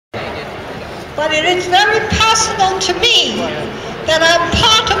but it is very personal to me that I'm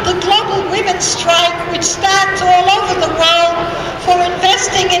part of the global women's strike, which stands all over the world for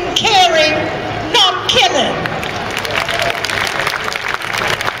investing in caring, not killing.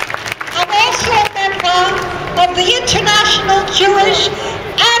 I'm also a member of the International Jewish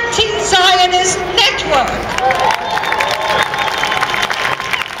Anti-Zionist Network.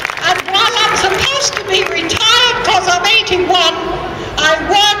 And while I'm supposed to be retired because I'm 81, I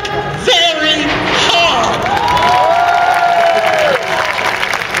work very hard.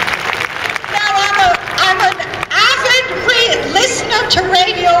 Now, I'm an avid listener to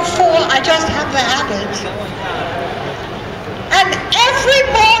Radio 4. I just have the habit. And every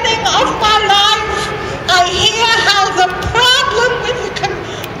morning of my life, I hear how the problem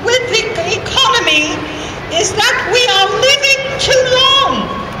with the economy is that we are living too long.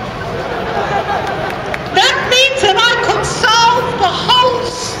 That means that I could solve the whole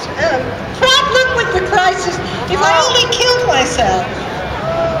problem with the crisis if I only killed myself.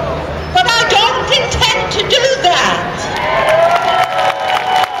 But I don't intend to do that.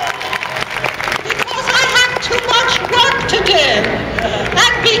 Because I have too much work to do.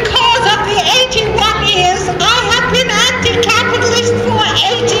 And because of the 81 years, I have been anti-capitalist for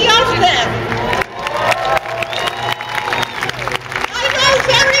 80 of them. I know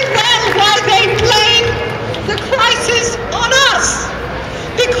very well why they blame the crisis on us.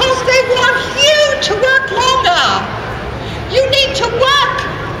 Because they want you to work longer. You need to work.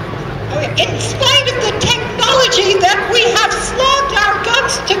 In spite of the technology that we have slogged our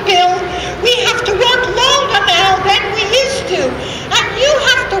guts to build, we have to work longer now than we used to. And you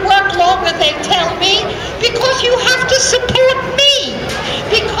have to work longer, they tell me, because you have to support me.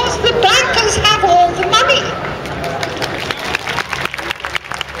 Because the bankers have all the money.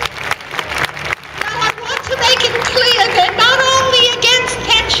 Now I want to make it clear they're not only against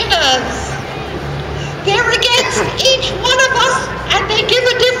pensioners. They're against each one of us, and they give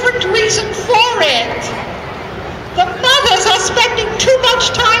a different reason for it. The mothers are spending too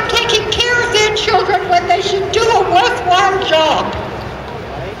much time taking care of their children when they should do a worthwhile job.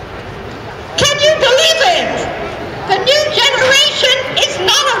 Can you believe it? The new generation is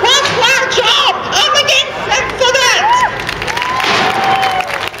not a worthwhile job. I'm against them for that.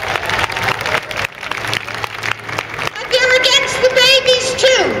 And they're against the babies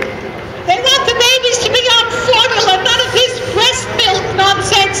too. They want the babies to be on formula, none of this breast milk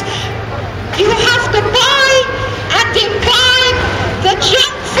nonsense. You have to buy and imbibe the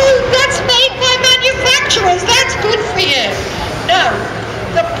junk food that's made by manufacturers. That's good for you. No.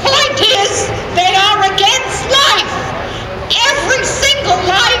 The point is they are against life. Every single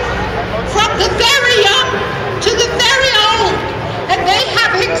life, from the very young to the very old. And they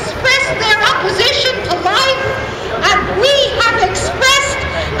have expressed their opposition to life, and we have expressed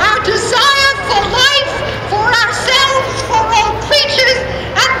our desire for life, for ourselves, for all creatures,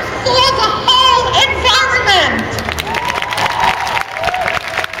 and for the whole environment.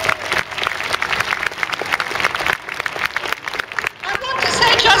 I want to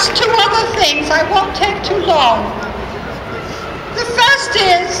say just two other things. I won't take too long. The first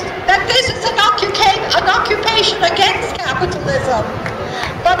is that this is an occupation against capitalism.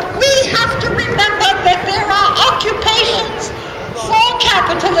 But we have to remember that there are occupations for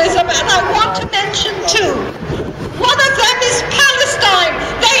capitalism, and I want to mention two. One of them is Palestine.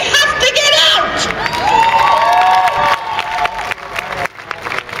 They have to get out.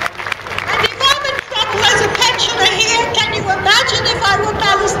 And if I'm in trouble as a pensioner here, can you imagine if I were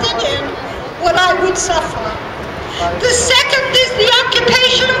Palestinian, what I would suffer? The second is the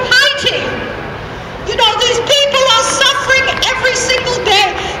occupation of Haiti. You know, these people are suffering every single day.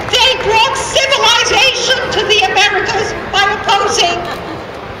 They brought civilization to the Americas by opposing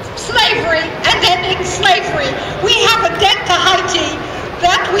slavery and ending slavery. We have a debt to Haiti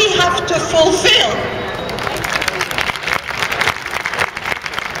that we have to fulfill.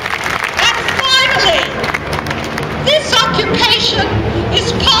 And finally, this occupation is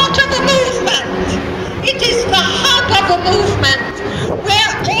part of a movement. It is the hub of a movement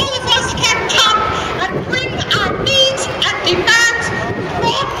where all of us can come and bring our needs and demands,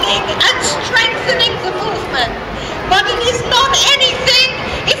 broadening and strengthening the movement. But it is not anything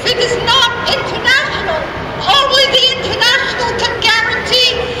if it is not